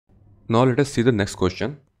Now let us see the next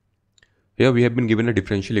question. Here we have been given a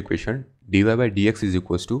differential equation dy by dx is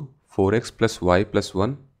equals to 4x plus y plus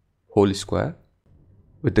 1 whole square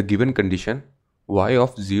with the given condition y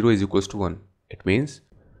of 0 is equals to 1. It means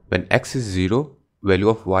when x is 0, value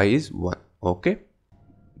of y is 1. Okay.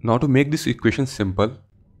 Now to make this equation simple,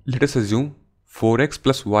 let us assume 4x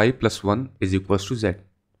plus y plus 1 is equals to z.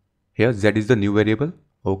 Here z is the new variable.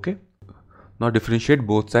 Okay. Now differentiate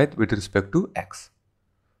both sides with respect to x.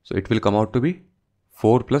 So it will come out to be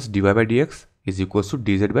 4 plus dy by dx is equals to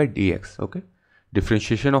dz by dx. Okay.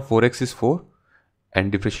 Differentiation of 4x is 4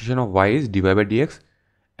 and differentiation of y is dy by dx,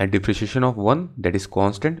 and differentiation of 1, that is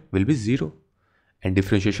constant, will be 0, and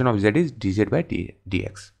differentiation of z is dz by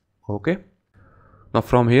dx. Okay. Now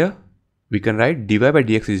from here we can write dy by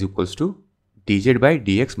dx is equals to dz by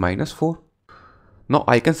dx minus 4. Now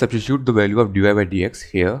I can substitute the value of dy by dx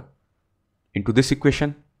here into this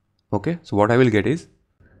equation. Okay. So what I will get is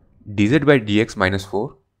dz by dx minus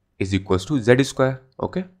 4 is equals to z square.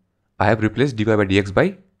 Okay. I have replaced dy by dx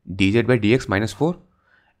by dz by dx minus 4,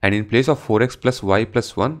 and in place of 4x plus y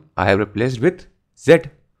plus 1 I have replaced with z.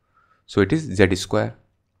 So it is z square.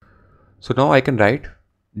 So now I can write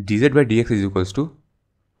dz by dx is equals to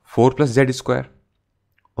 4 plus z square.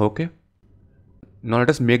 Okay. Now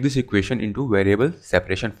let us make this equation into variable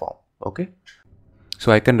separation form. Okay.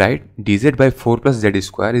 So I can write dz by 4 plus z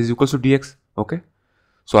square is equals to dx. Okay.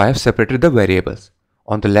 So I have separated the variables.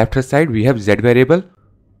 On the left hand side we have z variable,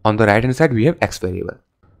 on the right hand side we have x variable.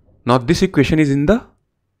 Now this equation is in the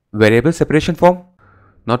variable separation form.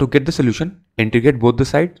 Now to get the solution, integrate both the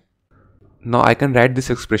sides. Now I can write this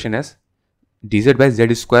expression as dz by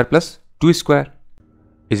z square plus 2 square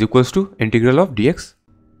is equals to integral of dx.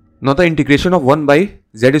 Now the integration of 1 by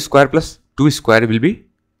z square plus 2 square will be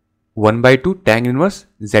 1 by 2 tan inverse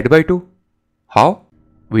z by 2. How?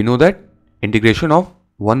 We know that integration of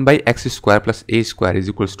 1 by x square plus a square is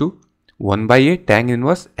equals to 1 by a tan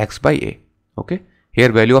inverse x by a. Okay.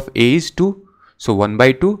 Here value of a is 2. So 1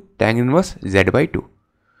 by 2 tan inverse z by 2.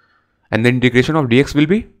 And the integration of dx will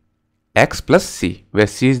be x plus c, where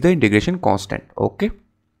c is the integration constant. Okay.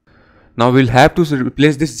 Now we'll have to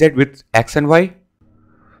replace this z with x and y.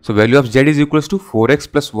 So value of z is equals to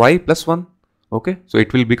 4x plus y plus 1. Okay. So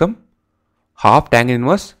it will become half tan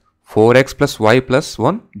inverse 4x plus y plus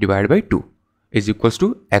 1 divided by 2 is equals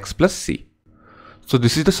to x plus c. So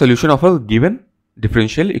this is the solution of a given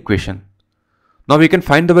differential equation. Now we can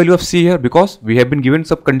find the value of c here because we have been given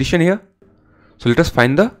some condition here. So let us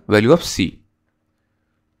find the value of c.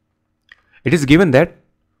 It is given that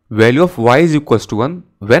value of y is equals to 1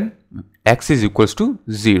 when x is equals to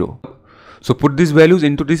 0. So put these values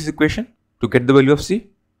into this equation to get the value of c.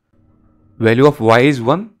 Value of y is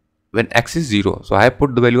 1 when x is 0. So I have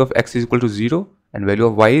put the value of x is equal to 0 and value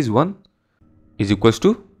of y is 1 is equals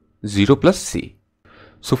to 0 plus c.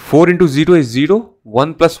 So 4 into 0 is 0,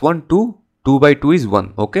 1 plus 1 2, 2 by 2 is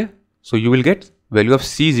 1. Okay. So you will get value of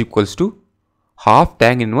c is equals to half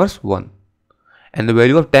tan inverse 1. And the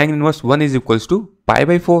value of tan inverse 1 is equals to pi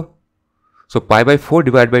by 4. So pi by 4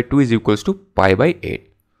 divided by 2 is equals to pi by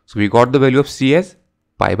 8. So we got the value of c as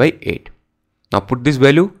pi by 8. Now put this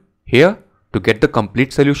value here to get the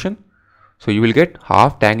complete solution. So you will get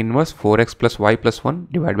half tan inverse 4x plus y plus 1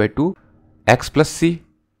 divided by 2 x plus c,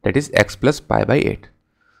 that is x plus pi by 8.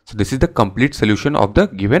 So this is the complete solution of the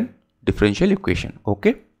given differential equation.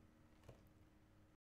 Okay.